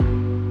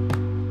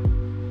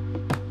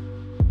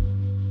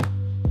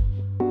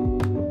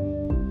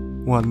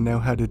Want to know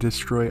how to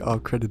destroy all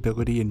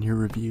credibility in your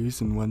reviews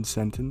in one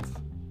sentence?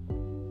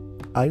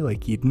 I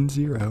like Eden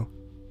Zero.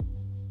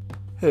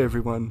 Hey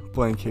everyone,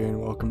 Blank here and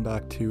welcome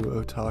back to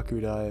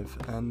Otaku Dive.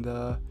 And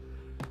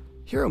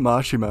Hiro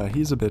Mashima,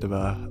 he's a bit of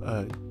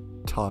a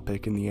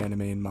topic in the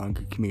anime and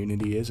manga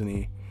community, isn't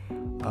he?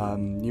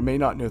 You may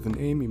not know the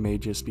name, you may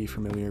just be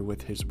familiar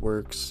with his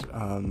works.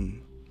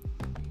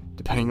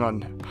 Depending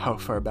on how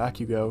far back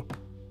you go,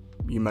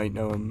 you might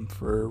know him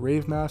for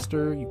Rave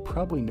Master, you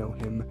probably know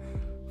him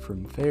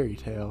from Fairy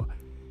Tail,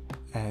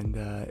 and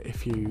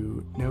if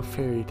you know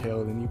Fairy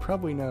Tail, then you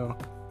probably know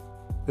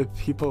that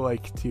people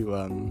like to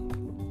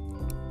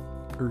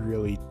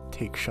really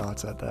take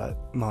shots at that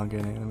manga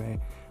and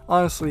anime.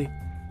 Honestly,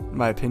 in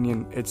my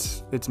opinion,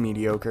 it's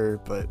mediocre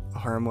but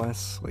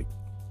harmless. Like,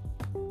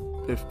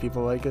 if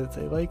people like it,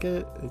 they like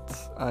it.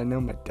 I know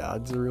my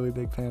dad's a really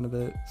big fan of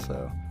it,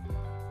 so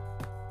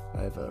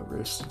I've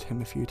roasted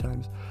him a few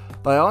times.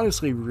 But I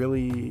honestly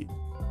really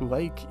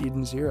like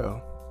Eden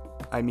Zero.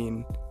 I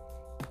mean,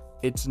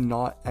 it's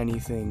not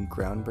anything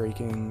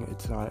groundbreaking,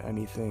 it's not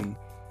anything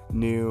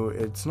new,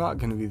 it's not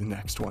going to be the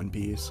next One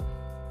Piece.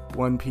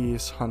 One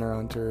Piece, Hunter x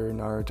Hunter,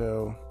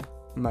 Naruto,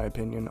 in my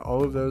opinion,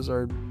 all of those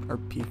are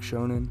peak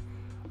shonen.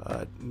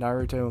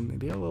 Naruto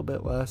maybe a little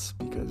bit less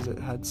because it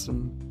had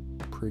some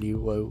pretty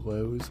low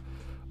lows,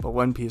 but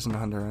One Piece and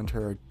Hunter x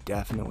Hunter are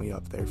definitely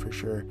up there for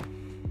sure.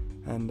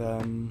 And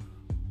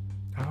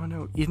I don't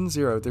know, Eden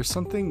Zero, there's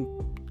something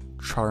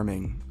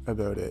charming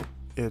about it.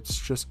 It's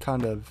just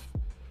kind of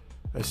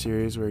a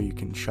series where you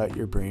can shut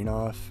your brain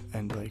off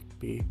and like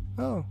be,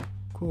 oh,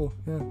 cool,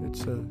 yeah,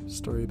 it's a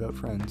story about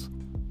friends.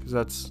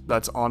 Because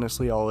that's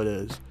honestly all it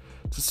is.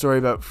 It's a story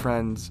about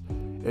friends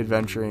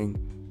adventuring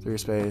through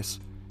space,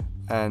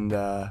 and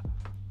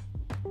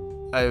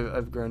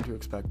I've grown to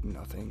expect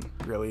nothing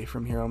really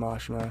from Hiro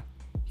Mashima.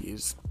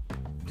 His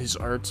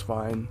art's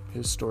fine,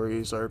 his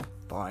stories are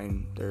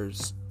fine.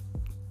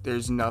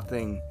 There's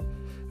nothing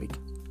like,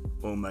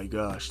 oh my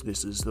gosh,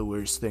 this is the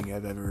worst thing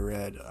I've ever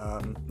read.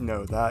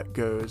 No, that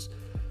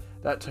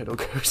title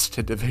goes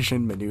to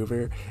Division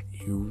Maneuver,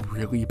 a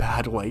really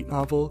bad light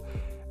novel,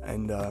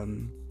 and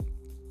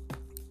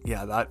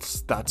yeah,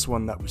 that's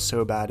one that was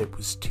so bad it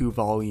was 2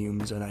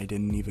 volumes and I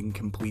didn't even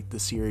complete the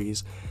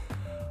series.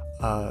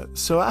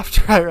 So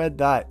after I read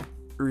that,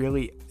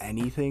 really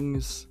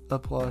anything's a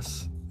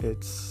plus.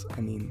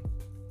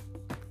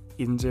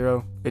 Eden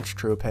Zero, it's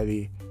trope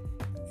heavy.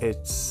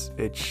 It's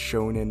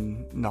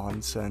shonen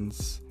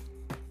nonsense.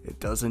 It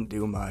doesn't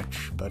do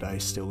much, but I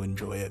still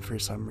enjoy it for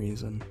some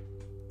reason.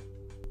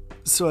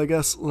 So I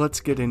guess let's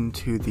get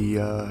into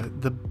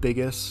the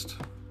biggest,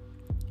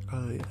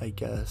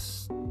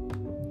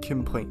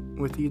 complaint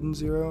with Eden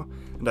Zero,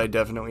 and I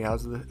definitely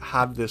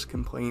have this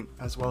complaint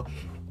as well.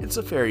 It's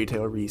a Fairy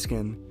Tail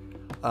reskin.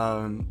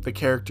 The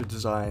character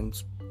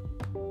designs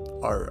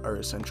are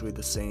essentially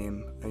the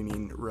same. I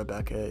mean,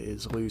 Rebecca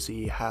is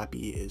Lucy,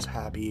 Happy is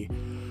Happy,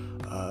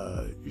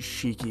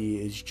 Shiki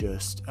is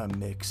just a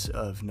mix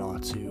of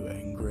Natsu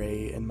and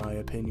Grey, in my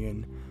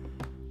opinion.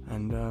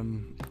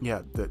 And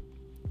yeah, the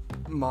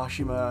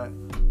Mashima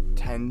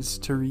tends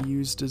to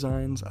reuse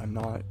designs. I'm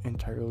not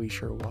entirely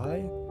sure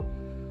why.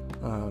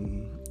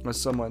 As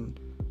someone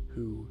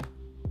who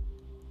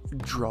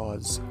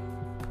draws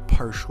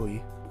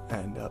partially,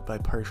 and by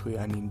partially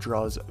I mean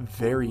draws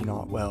very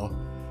not well,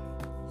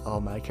 all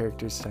my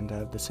characters tend to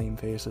have the same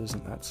faces,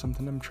 and that's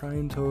something I'm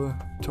trying to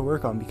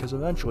work on, because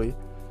eventually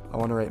I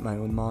want to write my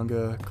own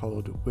manga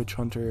called Witch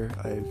Hunter.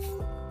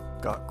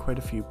 I've got quite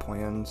a few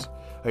plans.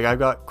 Like, I've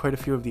got quite a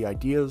few of the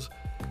ideas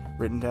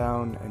written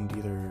down and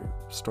either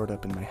stored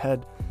up in my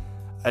head.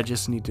 I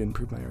just need to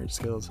improve my art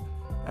skills,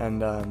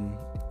 and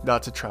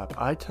that's a trap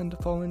I tend to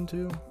fall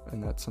into,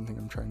 and that's something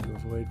I'm trying to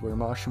avoid, where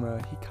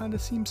Mashima, he kind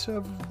of seems to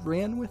have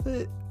ran with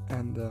it,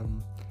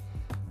 and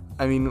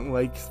I mean,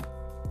 like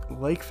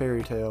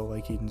Fairy Tail,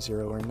 like Eden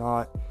Zero or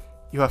not,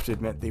 you have to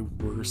admit they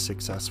were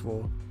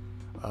successful,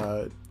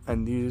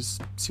 and these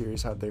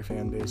series have their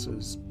fan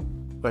bases.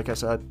 Like I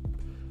said,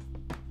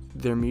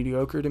 they're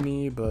mediocre to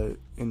me, but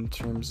in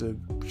terms of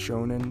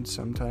shonen,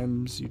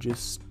 sometimes you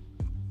just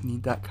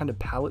need that kind of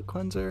palate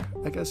cleanser,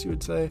 I guess you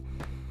would say,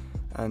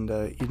 and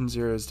Eden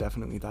Zero is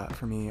definitely that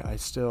for me. I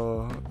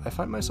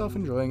find myself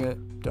enjoying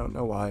it, don't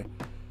know why.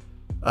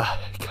 I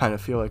kind of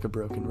feel like a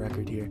broken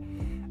record here.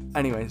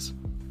 Anyways,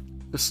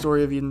 the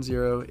story of Eden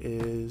Zero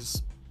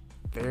is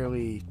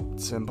fairly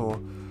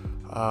simple.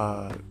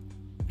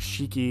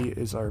 Shiki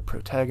is our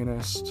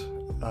protagonist.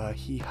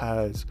 He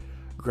has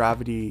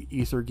gravity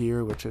ether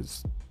gear, which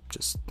is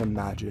just the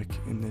magic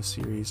in this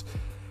series.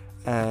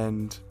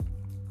 And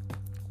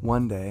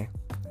one day,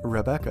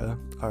 Rebecca,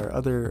 our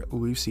other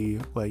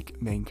Lucy-like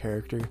main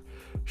character,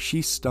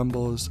 she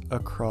stumbles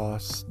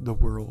across the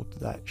world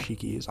that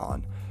Shiki is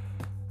on.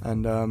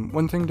 And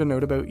one thing to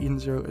note about Eden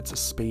Zero, it's a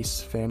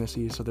space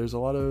fantasy, so there's a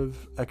lot of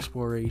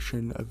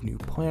exploration of new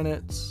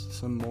planets,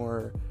 some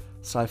more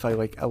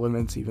sci-fi-like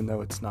elements, even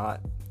though it's not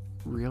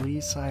really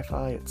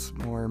sci-fi, it's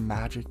more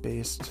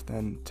magic-based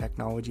than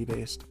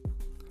technology-based.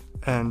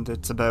 and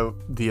it's about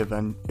the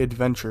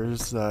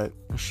adventures that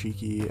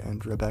Shiki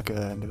and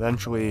Rebecca and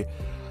eventually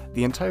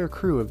the entire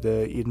crew of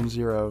the Eden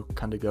Zero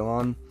kind of go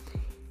on.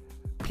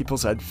 People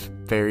said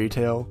Fairy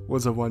Tail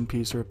was a One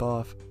Piece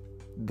ripoff.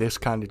 This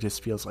kind of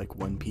just feels like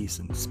One Piece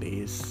in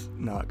space,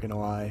 not gonna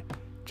lie,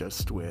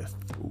 just with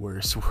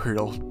worse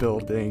world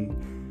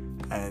building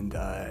and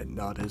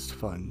not as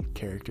fun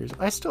characters.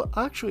 I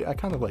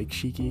kind of like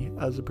Shiki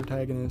as a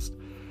protagonist.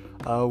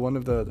 One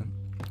of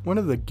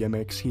the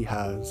gimmicks he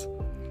has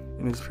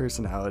in his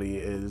personality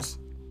is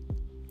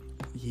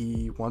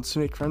he wants to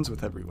make friends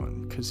with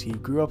everyone because he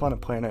grew up on a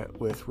planet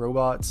with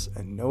robots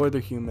and no other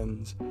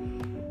humans,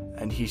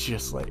 and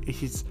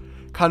he's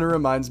kind of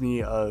reminds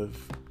me of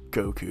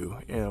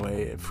Goku in a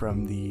way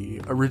from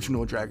the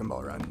original Dragon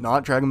Ball run,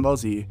 not Dragon Ball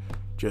Z,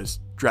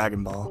 just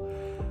Dragon Ball.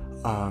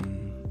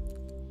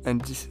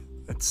 And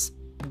it's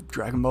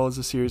Dragon Ball is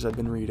a series I've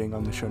been reading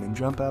on the Shonen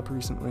Jump app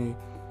recently.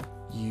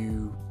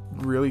 You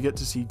really get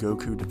to see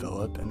Goku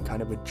develop and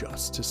kind of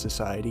adjust to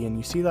society, and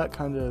you see that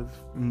kind of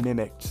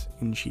mimicked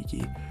in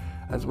Shiki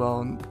as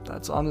well, and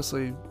that's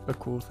honestly a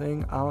cool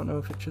thing. I don't know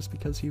if it's just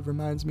because he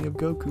reminds me of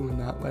Goku in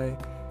that way,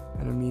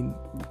 and I mean,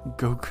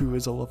 Goku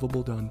is a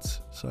lovable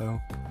dunce, so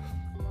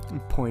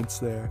points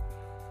there.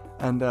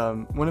 And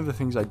one of the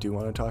things I do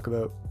want to talk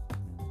about,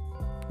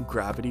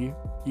 Gravity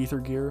Ether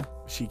Gear,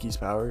 Shiki's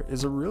power,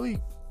 is a really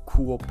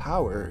cool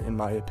power in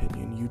my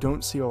opinion. You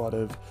don't see a lot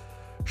of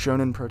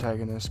shonen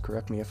protagonists,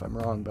 correct me if I'm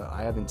wrong, but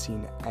I haven't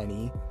seen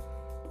any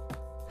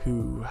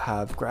who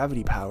have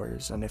gravity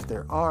powers, and if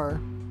there are,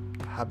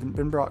 haven't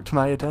been brought to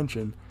my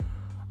attention.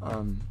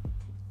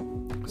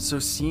 So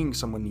seeing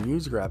someone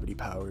use gravity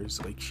powers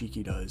like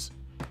Shiki does,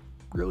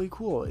 really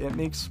cool. It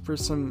makes for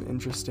some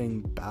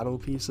interesting battle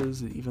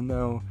pieces, even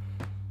though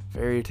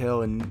Fairy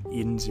Tail and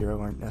Eden Zero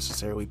aren't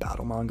necessarily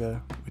battle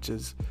manga, which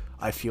is,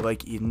 I feel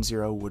like Eden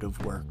Zero would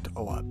have worked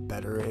a lot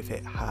better if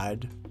it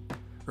had,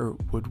 or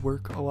would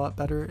work a lot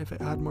better if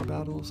it had more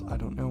battles. I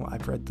don't know.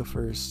 I've read the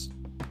first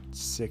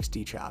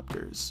 60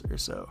 chapters or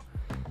so,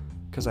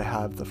 because I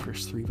have the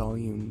first 3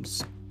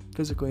 volumes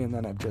physically, and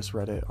then I've just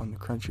read it on the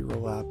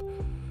Crunchyroll app,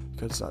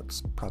 because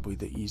that's probably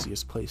the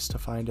easiest place to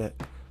find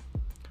it.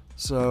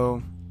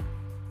 So,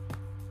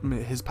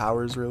 his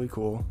power is really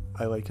cool.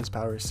 I like his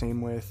power.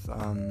 Same with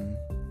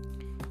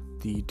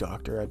the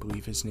doctor, I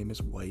believe his name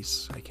is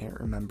Weiss. I can't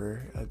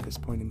remember at this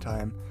point in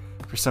time.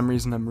 For some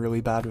reason, I'm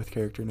really bad with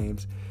character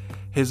names.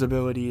 His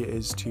ability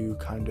is to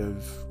kind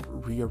of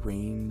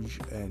rearrange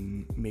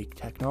and make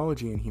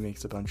technology, and he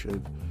makes a bunch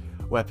of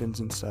weapons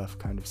and stuff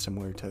kind of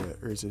similar to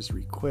Urza's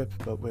Requip,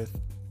 but with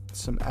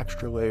some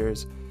extra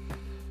layers.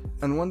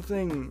 And one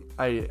thing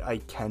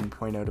I can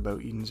point out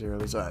about Eden Zero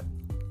is that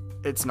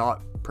it's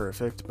not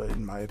perfect, but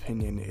in my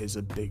opinion is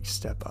a big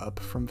step up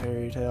from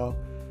Fairy Tail,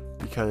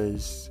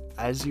 because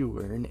as you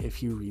learn,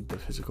 if you read the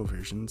physical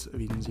versions of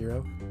Eden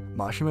Zero,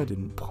 Mashima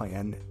didn't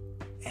plan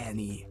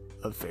any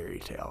of Fairy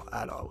Tail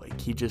at all. Like,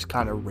 he just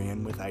kind of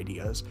ran with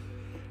ideas,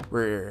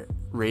 where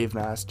Rave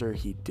Master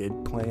he did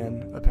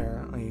plan,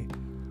 apparently.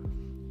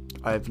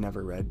 I've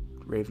never read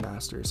Rave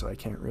Master, so I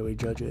can't really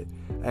judge it.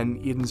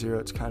 And Eden Zero,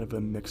 it's kind of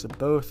a mix of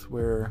both,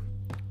 where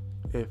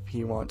if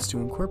he wants to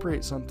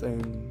incorporate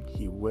something,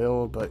 he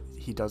will, but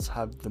he does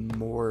have the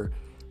more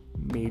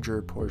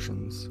major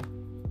portions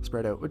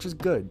spread out, which is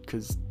good,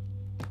 because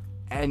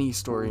any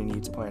story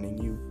needs planning.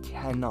 You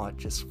cannot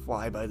just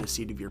fly by the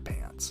seat of your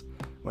pants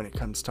when it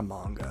comes to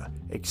manga,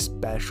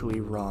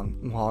 especially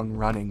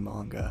long-running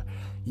manga.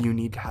 You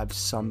need to have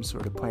some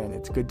sort of plan.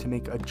 It's good to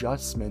make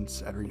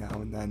adjustments every now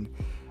and then,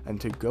 and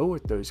to go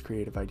with those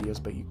creative ideas,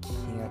 but you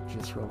can't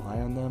just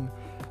rely on them.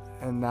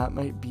 And that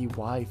might be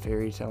why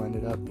Fairy Tail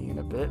ended up being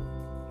a bit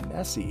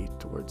messy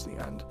towards the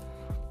end.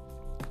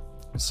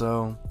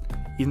 So,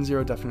 Eden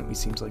Zero definitely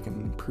seems like an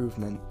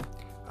improvement.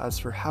 As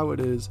for how it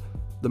is,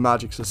 the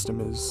magic system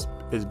is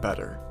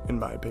better, in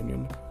my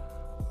opinion.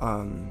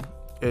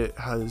 It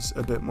has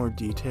a bit more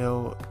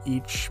detail.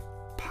 Each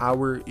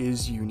power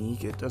is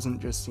unique. It doesn't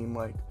just seem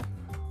like,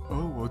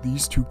 oh, well,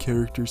 these two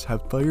characters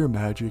have fire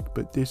magic,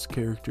 but this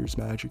character's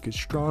magic is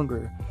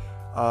stronger.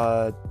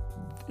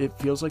 It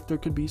feels like there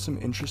could be some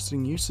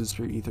interesting uses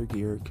for Ether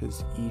Gear,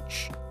 because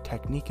each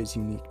technique is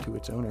unique to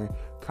its owner.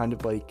 Kind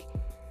of like,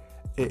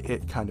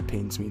 it kind of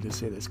pains me to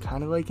say this,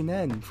 kind of like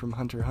Nen from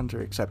Hunter x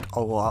Hunter, except a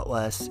lot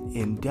less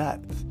in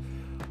depth.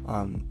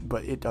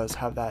 But it does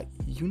have that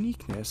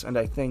uniqueness, and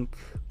I think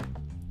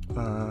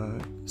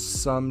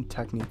some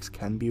techniques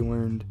can be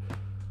learned.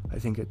 I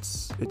think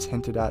it's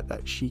hinted at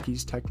that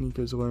Shiki's technique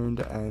is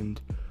learned,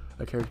 and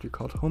a character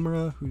called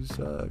Homura, who's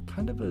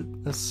kind of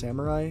a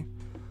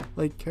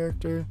samurai-like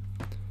character,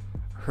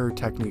 her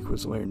technique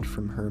was learned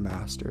from her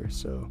master.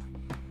 So,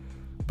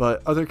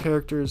 but other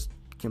characters,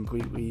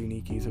 completely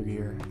unique Ether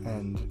Gear,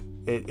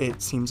 and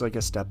it seems like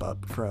a step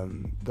up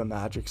from the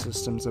magic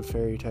systems of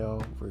Fairy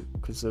Tail,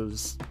 because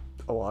those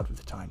a lot of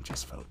the time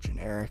just felt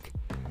generic.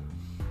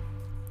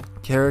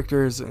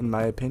 Characters, in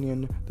my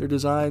opinion, their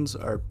designs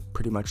are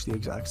pretty much the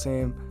exact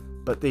same,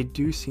 but they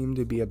do seem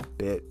to be a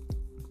bit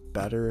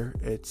better.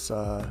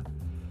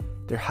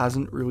 there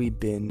hasn't really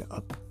been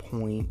a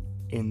point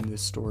in the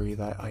story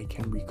that I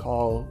can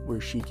recall where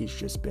Shiki's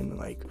just been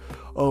like,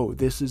 oh,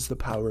 this is the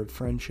power of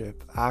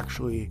friendship.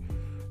 Actually,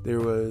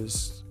 there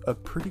was a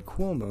pretty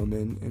cool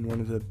moment in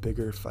one of the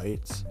bigger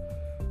fights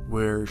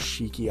where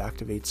Shiki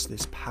activates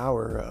this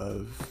power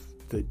of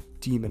the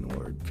Demon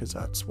Lord, because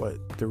that's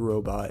what the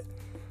robot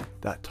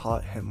that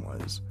taught him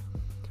was.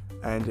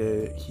 And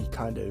he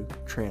kind of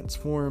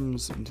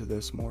transforms into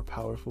this more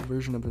powerful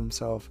version of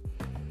himself.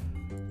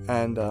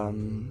 And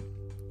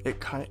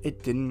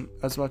it didn't,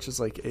 as much as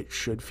like it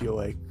should feel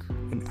like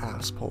an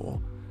asshole,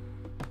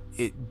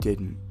 it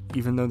didn't.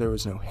 Even though there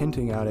was no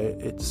hinting at it,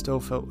 it still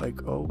felt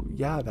like, oh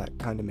yeah, that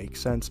kind of makes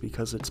sense,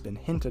 because it's been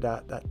hinted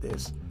at that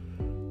this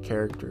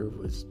character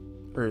was,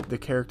 or the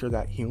character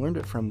that he learned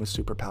it from was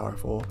super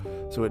powerful,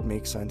 so it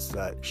makes sense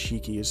that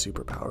Shiki is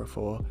super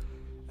powerful.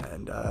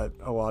 And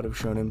a lot of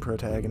shonen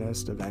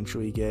protagonists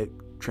eventually get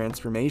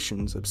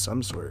transformations of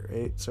some sort,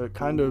 right? So it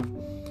kind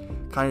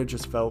of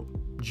just felt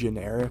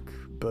generic,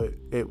 but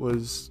it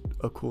was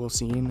a cool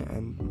scene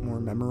and more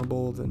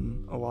memorable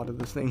than a lot of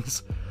the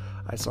things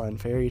I saw in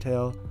Fairy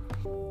Tail.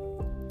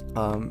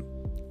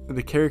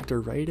 The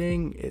character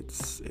writing,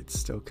 it's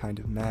still kind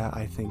of meh.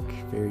 I think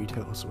Fairy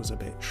Tales was a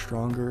bit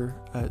stronger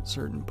at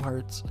certain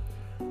parts,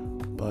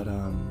 but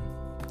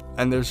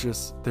and there's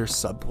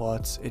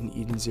subplots in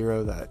Eden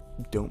Zero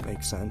that don't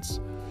make sense.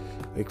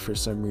 Like, for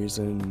some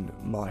reason,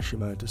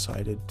 Mashima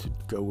decided to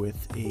go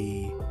with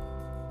a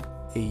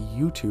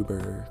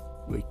YouTuber,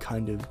 like,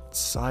 kind of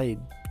side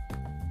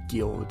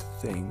guild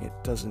thing. It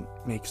doesn't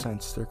make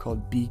sense. They're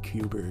called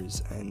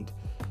B-Cubers, and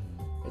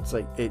it's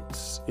like,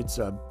 it's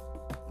a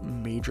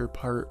major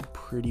part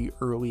pretty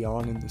early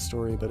on in the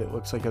story, but it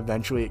looks like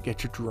eventually it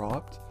gets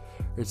dropped,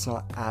 or it's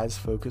not as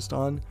focused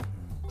on.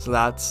 So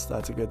that's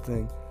a good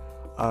thing.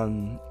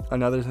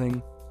 Another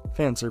thing,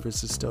 fan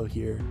service is still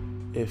here.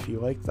 If you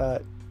like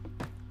that,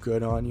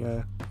 good on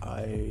ya.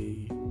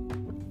 I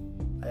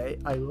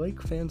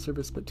like fan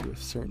service, but to a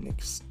certain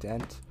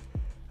extent,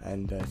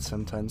 and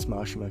sometimes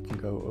Mashima can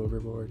go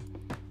overboard.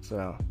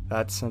 So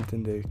that's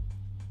something to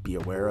be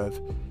aware of.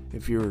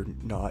 If you're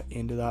not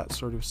into that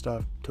sort of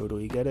stuff,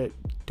 totally get it.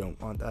 Don't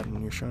want that in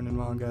your shonen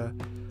manga.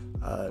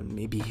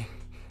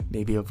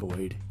 Maybe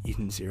avoid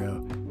Eden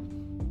Zero.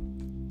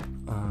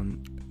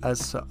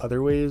 As to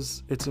other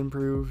ways it's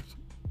improved,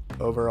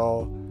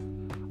 overall,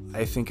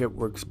 I think it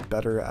works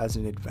better as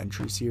an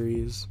adventure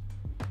series,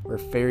 where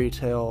Fairy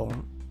Tail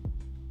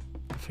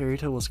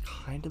was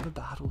kind of a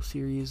battle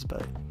series,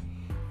 but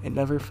it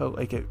never felt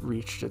like it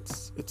reached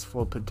its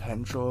full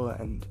potential,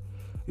 and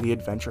the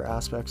adventure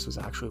aspects was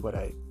actually what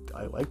I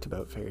liked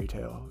about Fairy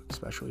Tail,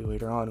 especially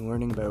later on,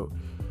 learning about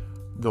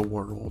the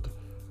world.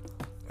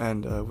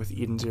 And with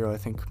Eden Zero, I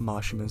think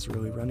Mashima's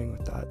really running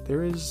with that.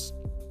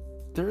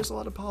 There's a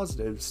lot of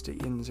positives to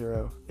Eden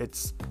Zero.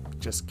 It's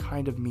just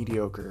kind of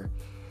mediocre,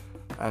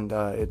 and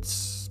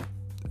it's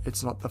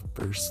not the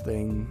first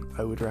thing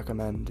I would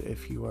recommend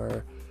if you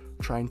are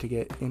trying to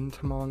get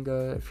into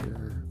manga. If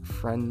your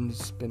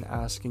friend's been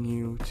asking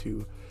you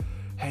to,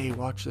 hey,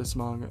 watch this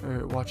manga,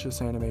 or watch this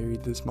anime,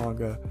 read this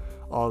manga,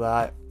 all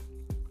that,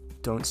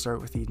 don't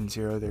start with Eden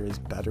Zero. There's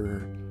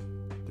better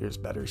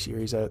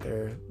series out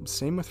there.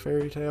 Same with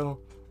Fairy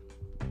Tail.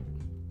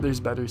 There's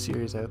better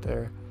series out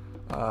there.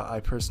 I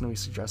personally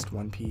suggest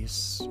One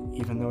Piece.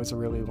 Even though it's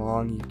really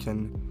long, you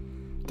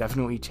can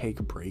definitely take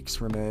breaks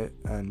from it,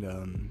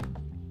 and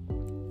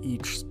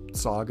each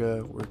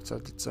saga works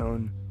at its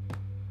own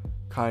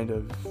kind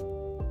of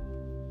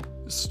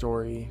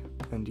story,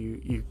 and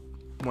you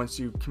once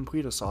you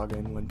complete a saga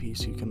in One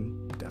Piece, you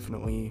can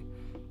definitely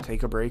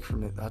take a break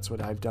from it. That's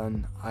what I've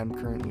done. I'm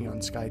currently on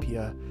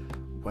Skypiea.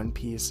 One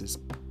Piece is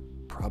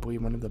probably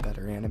one of the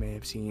better anime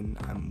I've seen.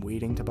 I'm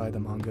waiting to buy the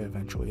manga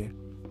eventually.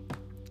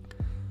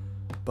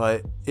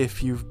 But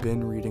if you've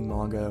been reading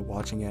manga,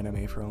 watching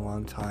anime for a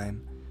long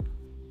time,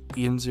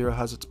 Eden Zero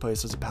has its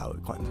place as a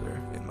palate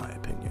cleanser, in my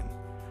opinion.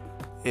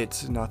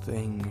 It's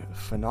nothing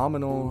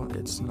phenomenal,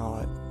 it's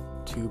not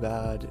too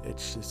bad,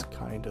 it's just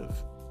kind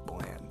of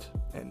bland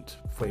and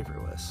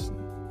flavorless.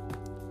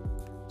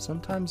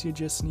 Sometimes you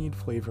just need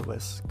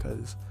flavorless,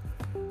 because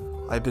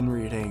I've been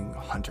reading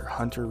Hunter x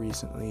Hunter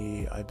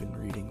recently, I've been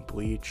reading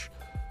Bleach.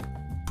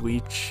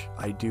 Bleach,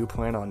 I do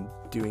plan on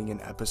doing an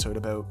episode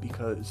about,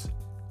 because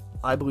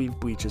I believe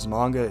Bleach's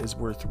manga is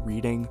worth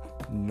reading,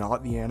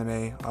 not the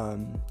anime.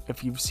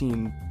 If you've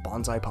seen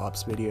Bonsai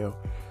Pop's video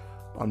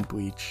on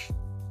Bleach,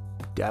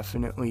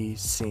 definitely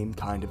same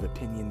kind of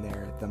opinion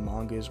there. The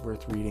manga is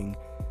worth reading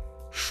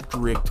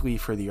strictly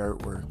for the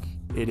artwork.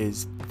 It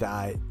is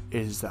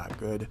that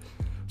good.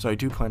 So I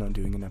do plan on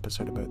doing an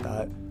episode about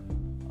that.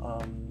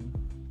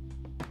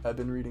 I've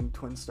been reading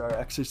Twin Star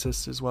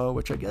Exorcist as well,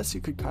 which I guess you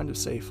could kind of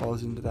say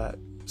falls into that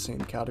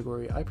same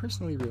category. I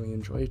personally really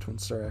enjoy Twin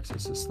Star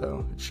Exorcist,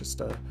 though. It's just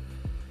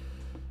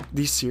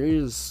these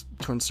series,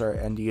 Twin Star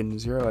and Eden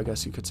Zero, I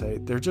guess you could say,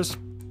 they're just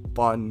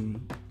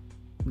fun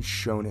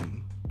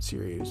shonen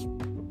series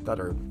that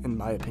are, in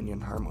my opinion,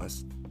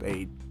 harmless.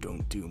 They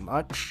don't do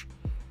much.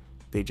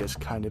 They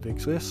just kind of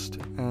exist,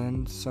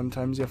 and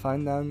sometimes you'll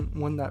find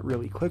one that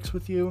really clicks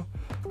with you.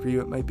 For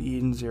you, it might be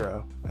Eden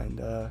Zero.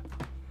 And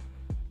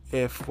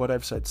if what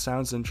I've said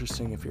sounds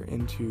interesting, if you're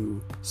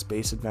into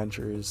space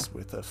adventures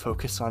with a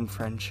focus on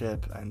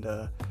friendship and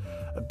a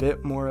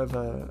bit more of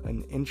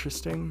an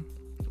interesting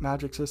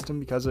magic system,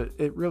 because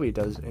it really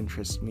does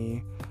interest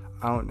me.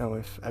 I don't know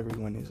if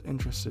everyone is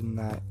interested in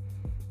that.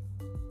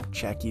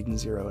 Check Eden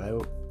Zero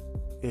out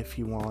if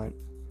you want.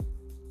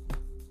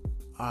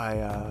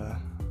 I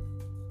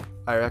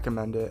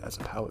recommend it as a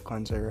palate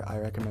cleanser. I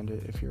recommend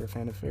it if you're a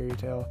fan of Fairy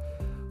Tail.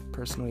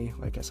 Personally,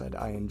 like I said,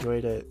 I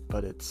enjoyed it,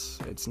 but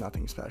it's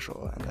nothing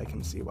special, and I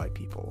can see why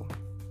people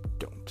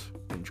don't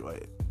enjoy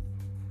it.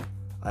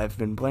 I've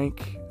been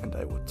Blank, and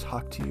I will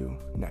talk to you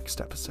next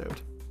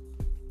episode.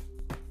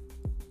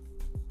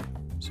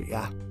 So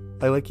yeah,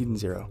 I like Eden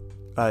Zero.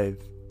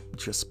 I've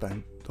just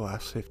spent the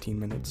last 15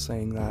 minutes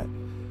saying that,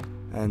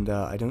 and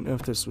I don't know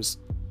if this was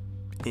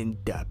in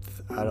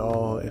depth at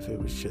all, if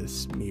it was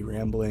just me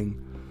rambling,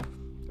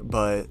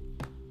 but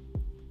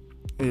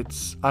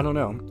I don't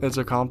know, it's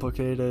a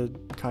complicated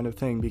kind of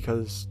thing,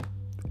 because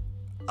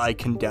I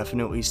can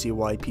definitely see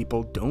why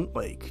people don't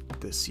like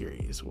this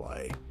series,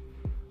 why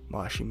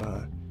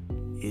Mashima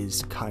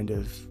is kind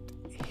of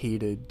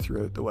hated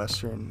throughout the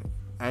Western,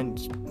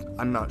 and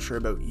I'm not sure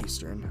about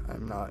Eastern.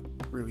 I'm not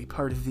really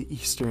part of the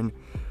Eastern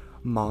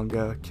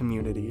manga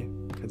community,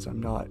 because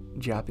I'm not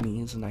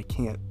Japanese and I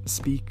can't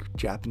speak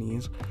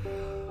Japanese,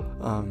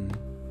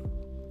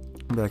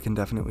 but I can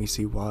definitely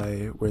see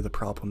where the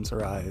problems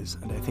arise,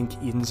 and I think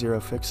Eden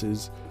Zero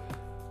fixes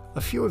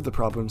a few of the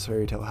problems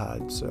Fairy Tail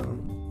had. So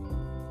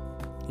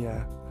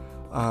yeah,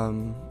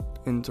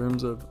 in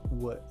terms of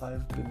what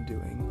I've been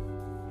doing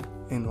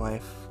in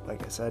life,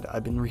 like I said,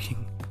 I've been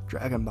reading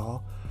Dragon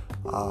Ball.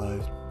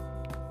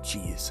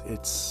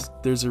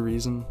 There's a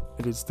reason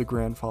it is the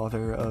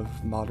grandfather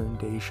of modern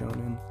day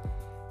shonen,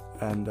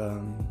 and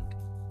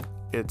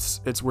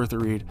it's worth a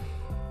read.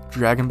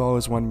 Dragon Ball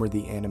is one where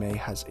the anime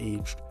has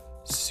aged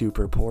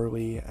super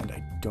poorly, and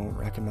I don't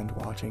recommend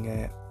watching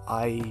it.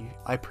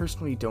 I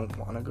personally don't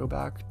want to go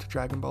back to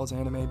Dragon Ball's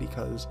anime,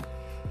 because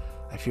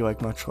I feel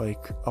like, much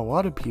like a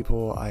lot of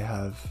people, I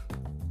have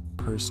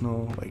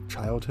personal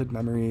childhood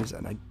memories,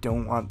 and I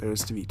don't want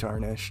those to be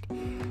tarnished.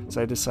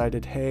 So I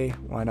decided, hey,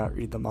 why not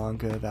read the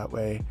manga? That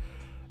way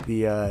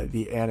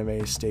the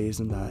anime stays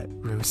in that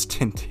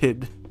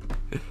rose-tinted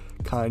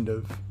kind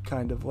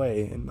of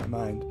way in my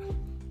mind.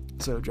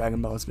 So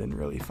Dragon Ball has been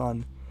really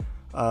fun.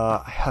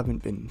 I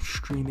haven't been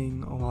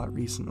streaming a lot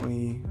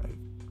recently.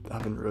 I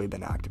haven't really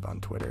been active on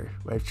Twitter.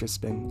 I've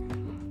just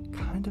been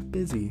kind of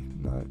busy,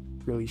 not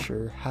really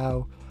sure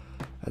how,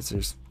 as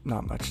there's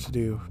not much to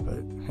do,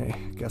 but hey,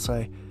 I guess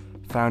I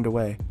found a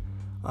way.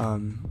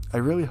 I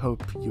really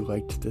hope you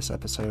liked this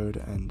episode,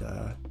 and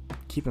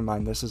keep in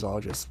mind, this is all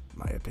just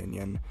my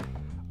opinion.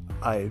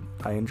 I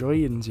enjoy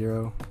Eden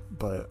Zero,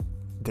 but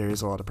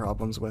there's a lot of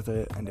problems with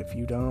it, and if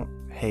you don't,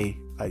 hey,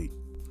 I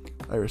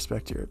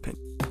respect your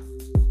opinion.